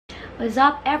What's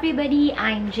up, everybody?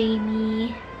 I'm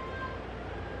Jamey.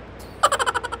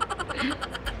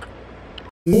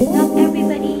 What's up,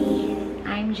 everybody?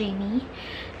 I'm Jamey.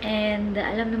 And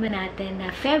alam naman natin na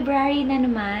February na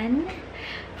naman.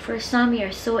 For some,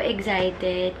 you're so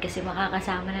excited kasi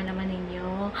makakasama na naman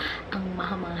ninyo ang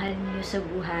mahal niyo sa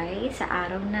buhay, sa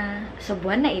araw na, sa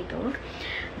buwan na ito.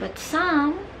 But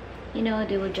some, you know,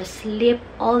 they will just sleep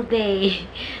all day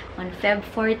on Feb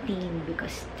 14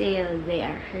 because still they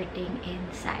are hurting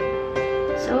inside.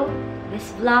 So,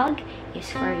 this vlog is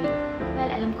for you.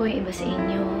 Well, alam ko yung iba sa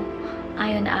inyo,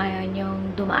 ayaw na ayaw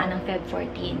yung dumaan ng Feb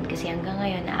 14 kasi hanggang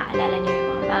ngayon naaalala nyo yung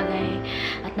mga bagay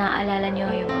at naaalala nyo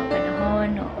yung mga panahon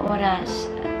o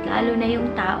oras at lalo na yung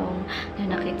taong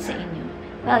nanakit sa inyo.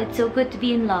 Well, it's so good to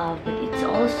be in love, but it's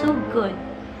also good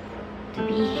to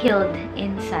be healed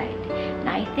inside. And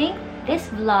I think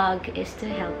this vlog is to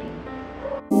help you.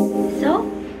 So,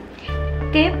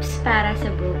 tips para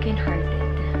sa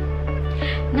brokenhearted.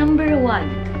 Number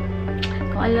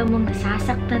 1, kung alam mong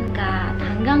nasasaktan ka at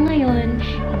hanggang ngayon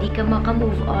hindi ka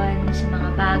makamove on sa mga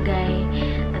bagay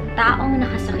at taong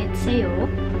nakasakit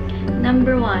sa'yo,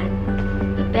 number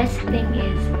 1, the best thing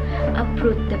is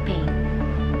uproot the pain.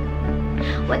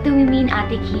 What do we mean,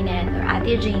 Ate Kinan or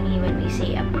Ate Jamey, when we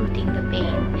say uprooting the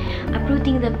pain?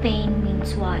 Uprooting the pain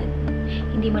means what?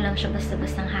 Hindi mo lang siya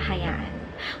basta-bastang hahayaan.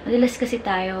 Madalas kasi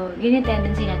tayo, yun yung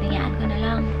tendency natin, hayaan ko na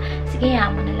lang. Sige,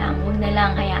 hayaan mo na lang. Huwag na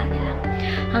lang, hayaan na lang.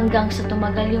 Hanggang sa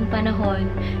tumagal yung panahon,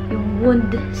 yung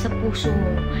wound sa puso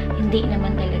mo, hindi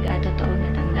naman talaga totoong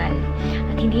natanggal.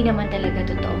 At hindi naman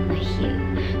talaga totoong na-heal.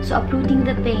 So, uprooting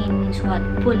the pain means what?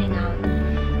 Pulling out.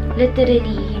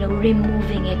 Literally, you know,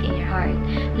 removing it in your heart.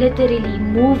 Literally,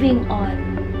 moving on.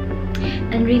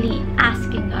 And really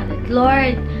asking God that,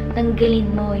 Lord,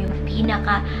 tanggalin mo yung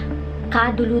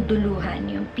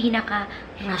pinaka-kadulu-duluhan, yung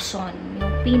pinaka-rason,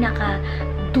 yung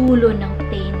pinaka-dulo ng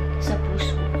pain sa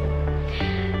puso ko.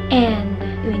 And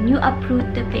when you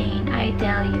uproot the pain, I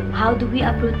tell you, how do we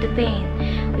uproot the pain?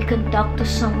 We can talk to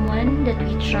someone that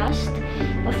we trust.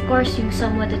 Of course, yung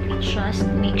someone that we trust,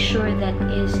 make sure that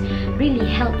is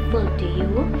really helpful to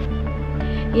you.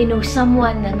 You know,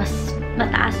 someone na mas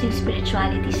mataas yung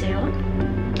spirituality sa'yo.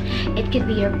 It could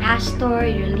be your pastor,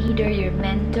 your leader, your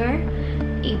mentor,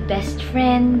 a best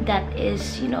friend that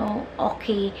is, you know,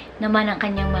 okay naman ang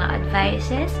kanyang mga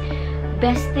advices.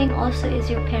 Best thing also is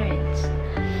your parents.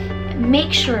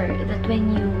 Make sure that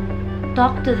when you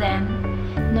talk to them,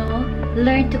 no,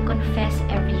 learn to confess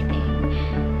everything.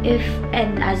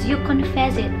 And as you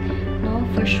confess it, no,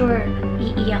 for sure,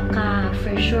 iiyak ka,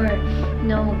 for sure,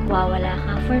 no, magwawala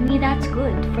ka. For me, that's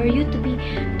good. For you to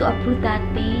uproot that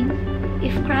pain,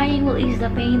 if crying will ease the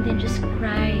pain, then just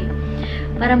cry.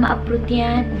 Para ma-uproot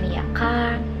yan, umiyak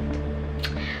ka,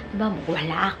 diba,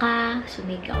 magwala ka,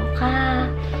 sumigaw ka,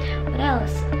 what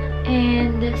else?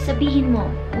 And sabihin mo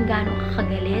kung gaano ka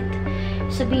kagalit,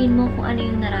 sabihin mo kung ano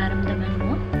yung nararamdaman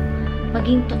mo,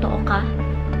 maging totoo ka,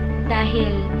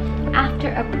 dahil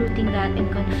after uprooting that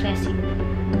and confessing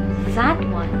that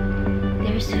one,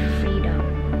 there's freedom.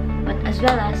 But as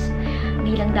well as,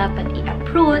 hindi lang dapat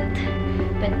i-uproot,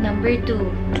 but number 2,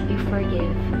 you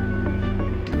forgive.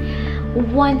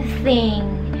 One thing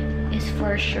is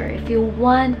for sure, if you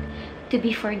want to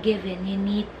be forgiven, you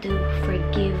need to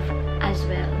forgive as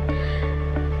well.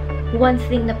 One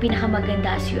thing na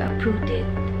pinakamaganda as you uproot it,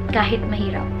 kahit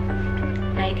mahirap,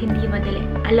 kahit hindi madali,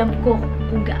 alam ko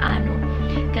kung gaano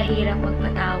kahirap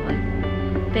magpatawad.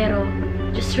 Pero,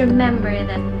 just remember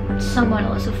that someone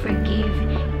also forgave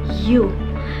you.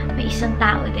 May isang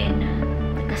tao din na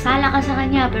nagkasala ka sa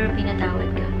kanya pero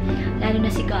pinatawad ka. Lalo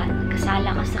na si God,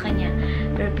 nagkasala ka sa kanya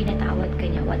pero pinatawad ka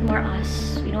niya. What more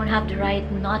us? We don't have the right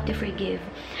not to forgive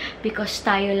because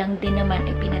tayo lang din naman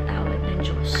ay pinatawad ng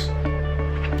Diyos.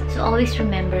 So always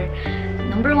remember,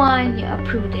 number 1, you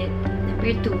uproot it.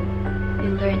 Number 2, you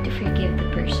learn to forgive the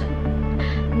person.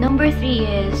 Number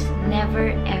 3 is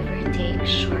never ever take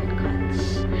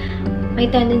shortcuts.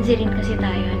 May tendency rin kasi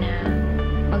tayo na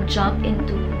mag-jump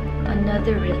into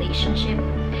another relationship.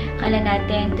 Kala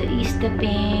natin to ease the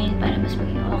pain, para mas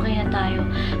maging okay na tayo.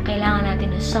 Kailangan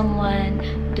natin ng someone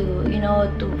to, you know,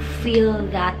 to feel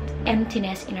that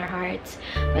emptiness in our hearts.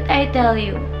 But I tell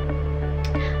you,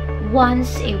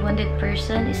 once a wounded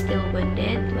person is still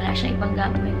wounded, wala siyang ibang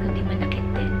gagawin kundi manakit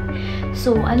din.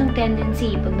 So, anong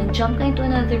tendency? Pag nag-jump ka into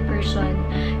another person,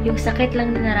 yung sakit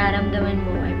lang na nararamdaman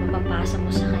mo ay mapapasa mo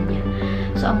sa kanya.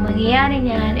 So, ang mangyayari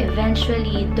niyan,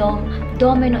 eventually,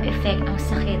 domino effect ang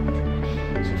sakit.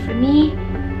 So, for me,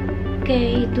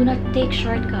 okay, do not take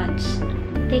shortcuts.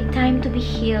 Take time to be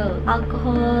healed.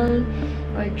 Alcohol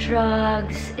or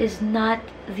drugs is not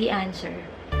the answer.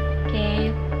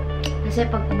 Okay? Kasi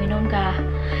pag uminom ka,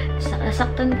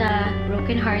 nasaktan ka,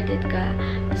 brokenhearted ka,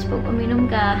 tapos pag uminom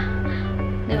ka,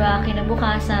 diba,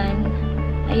 kinabukasan,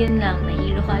 ayun lang,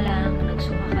 nahilo ka lang,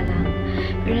 nagsuka ka lang,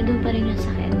 pero nandun pa rin yung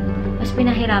sakit. Mas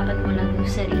pinahirapan mo lang yung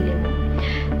sarili mo.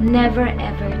 Never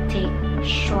ever take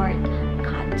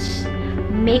shortcuts.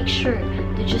 Make sure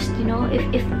to just, you know,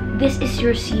 if this is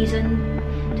your season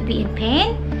to be in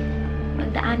pain,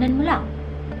 pagdaanan mo lang.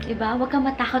 Diba? Huwag kang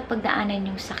matakot pagdaanan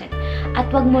yung sakit. At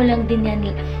huwag mo lang din yan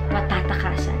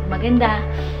matatakasan. Maganda,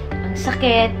 ang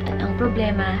sakit at ang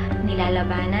problema,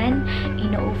 nilalabanan,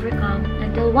 ino-overcome,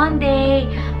 until one day,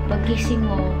 paggising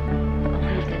mo,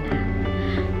 okay ka na.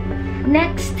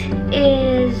 Next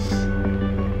is,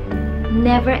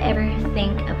 never ever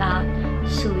think about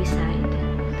suicide.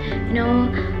 You know,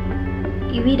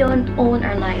 we don't own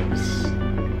our lives.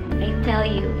 I tell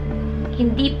you,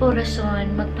 hindi po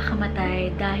rason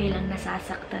magpakamatay dahil lang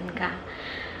nasasaktan ka.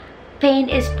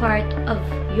 Pain is part of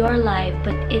your life,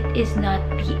 but it is not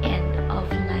the end of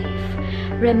life.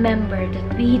 Remember that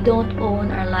we don't own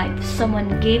our life.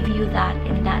 Someone gave you that,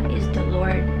 and that is the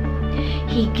Lord.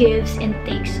 He gives and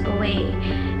takes away.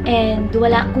 And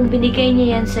kung binigay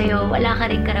niya yan sa'yo, wala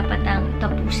ka rin karapatang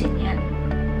tapusin yan.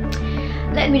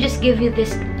 Let me just give you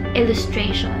this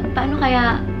illustration. Paano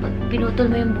kaya pag pinutol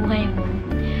mo yung buhay mo,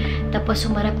 tapos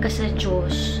humarap ka sa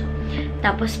Diyos,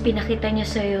 tapos pinakita niya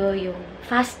sa'yo yung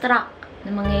fast track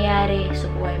na mangyayari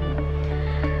sa buhay mo.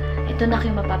 Ito na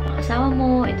yung mapapangasawa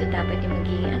mo, ito dapat yung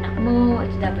magiging anak mo,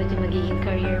 ito dapat yung magiging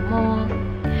career mo,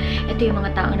 ito yung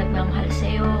mga taong nagmamahal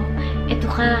sa'yo, ito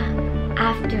ka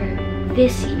after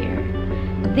this year,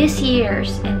 this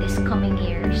years, and this coming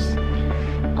years.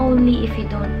 Only if you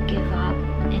don't give up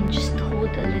and just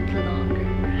hold a little longer.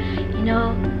 You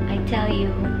know, I tell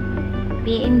you,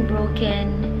 being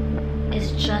broken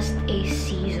is just a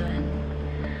season.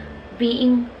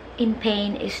 Being in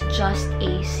pain is just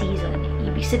a season.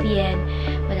 Ibig sabihin,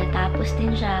 matatapos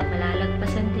din siya,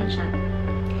 malalagpasan din siya.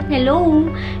 Hello!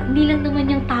 Hindi lang naman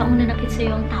yung taong nanakit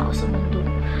sa'yo ang tao sa mundo.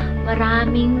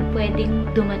 Maraming pwedeng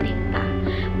dumating pa.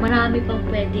 Marami pang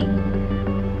pwedeng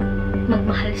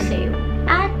magmahal sa'yo.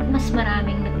 At mas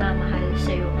maraming nagmamahal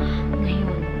sa'yo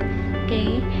ngayon.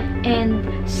 Okay? And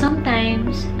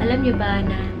sometimes, alam niyo ba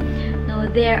na no,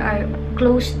 there are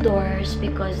closed doors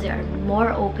because there are more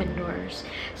open doors.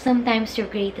 Sometimes your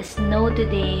greatest no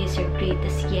today is your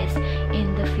greatest yes in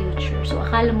the future. So,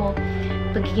 akala mo,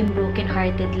 pagiging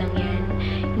broken-hearted lang yan.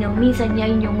 You know, minsan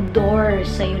yan yung door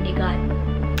sa'yo ni God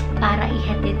para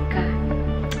ihatid ka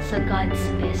sa God's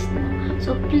best mo.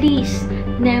 So, please,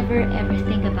 never ever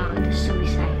think about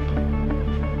suicide.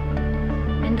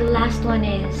 And the last one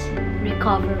is,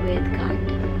 recover with God.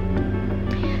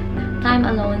 Time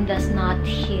alone does not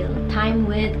heal. Time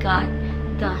with God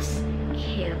does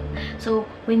heal. So,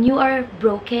 when you are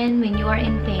broken, when you are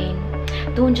in pain,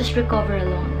 don't just recover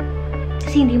alone.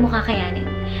 Kasi hindi mo kakayanin.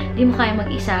 Hindi mo kaya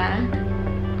mag-isa.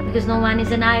 Because no one is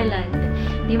an island.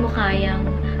 Hindi mo kayang,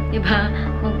 di ba,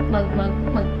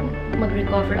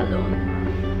 mag-recover alone.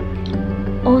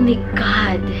 Only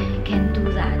God can do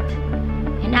that.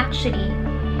 And actually,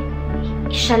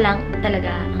 siya lang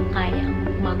talaga ang kayang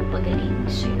magpagaling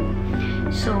sa'yo.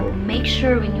 So, make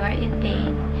sure when you are in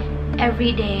pain,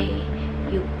 every day,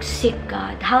 you seek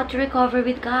God. How to recover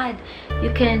with God?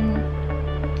 You can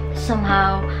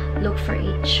somehow look for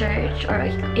a church or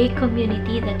a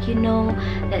community that you know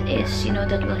that is, you know,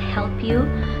 that will help you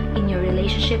in your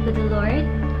relationship with the Lord.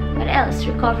 What else?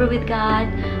 Recover with God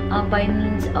by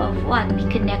means of what? Be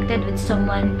connected with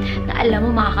someone na alam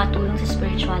mo makakatulong sa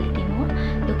spirituality mo.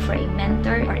 Look for a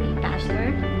mentor or a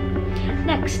pastor.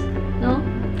 Next, no?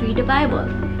 Read the Bible.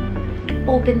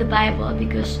 Open the Bible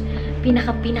because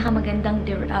pinaka magandang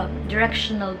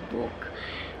directional book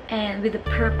and with a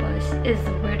purpose is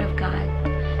the Word of God.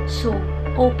 So,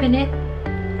 open it,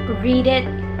 read it,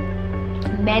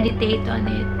 meditate on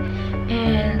it,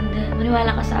 and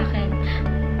maniwala ka sa akin,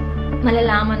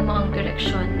 malalaman mo ang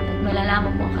direksyon at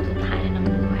malalaman mo ang katotohanan ng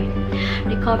buhay.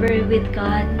 Recover with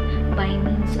God by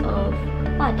means of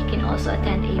what? You can also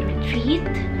attend a retreat.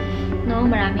 No,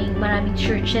 maraming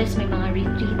churches, may mga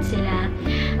retreats sila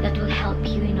that will help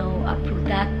you, you know, uproot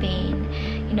that pain,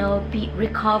 you know,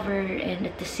 recover and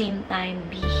at the same time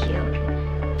be healed.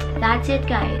 That's it,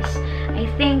 guys. I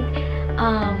think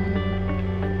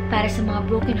para sa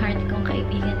mga broken-hearted kong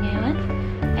kaibigan ngayon,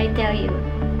 I tell you,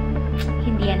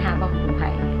 hindi yan habang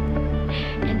buhay.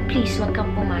 And please, huwag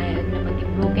kang pumayag na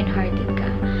maging broken-hearted ka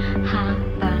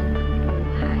habang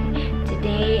buhay.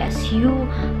 Today, as you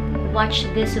watch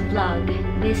this vlog,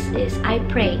 I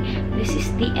pray, this is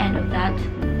the end of that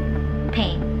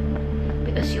pain.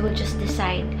 Because you will just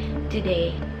decide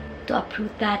today to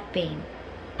uproot that pain.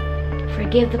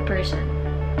 Forgive the person.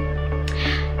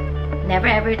 Never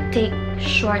ever take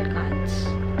shortcuts.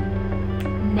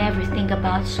 Never think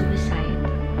about suicide.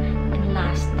 And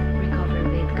last, recover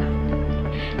with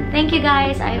God. Thank you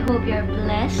guys. I hope you're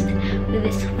blessed with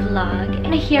this vlog.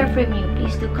 And I hear from you.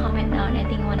 Please do comment down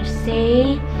anything you want to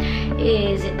say.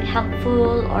 Is it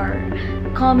helpful? Or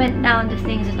comment down the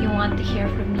things that you want to hear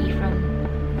from me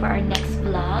for our next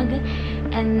vlog.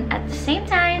 And at the same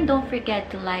time, don't forget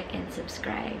to like and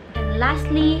subscribe. And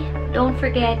lastly, don't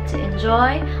forget to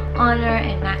enjoy, honor,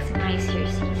 and maximize your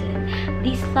season.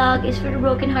 This vlog is for the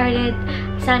brokenhearted.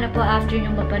 Sana po after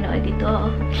nyo mapanood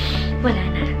ito, wala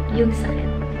na yung sakit.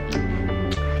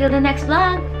 Till the next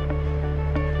vlog!